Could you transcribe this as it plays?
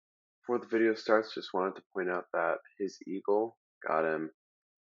before the video starts, just wanted to point out that his eagle got him,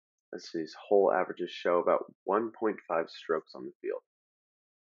 as his hole averages show, about 1.5 strokes on the field.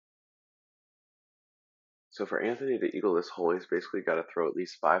 So for Anthony to eagle this hole, he's basically got to throw at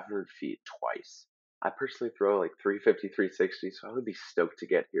least 500 feet twice. I personally throw like 350, 360, so I would be stoked to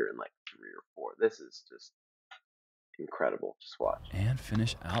get here in like 3 or 4. This is just incredible. Just watch. And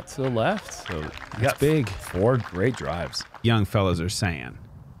finish out to the left. So you got big. 4 great drives. Young fellas are saying.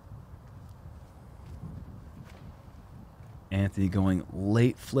 Anthony going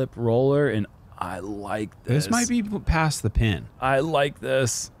late flip roller, and I like this. This might be past the pin. I like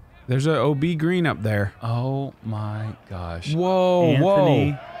this. There's an OB green up there. Oh my gosh. Whoa,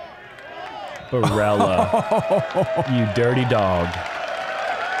 Anthony Barela. You dirty dog.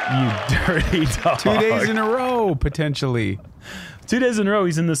 You dirty dog. 2 days in a row, potentially. 2 days in a row,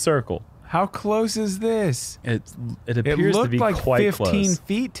 he's in the circle. How close is this? It appears to be like quite 15 close.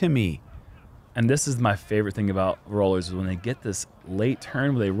 feet to me. And this is my favorite thing about rollers, is when they get this late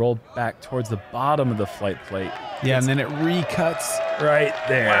turn where they roll back towards the bottom of the flight plate. Yeah, and then it recuts right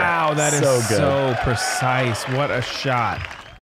there. Wow, that is so good. so precise. What a shot.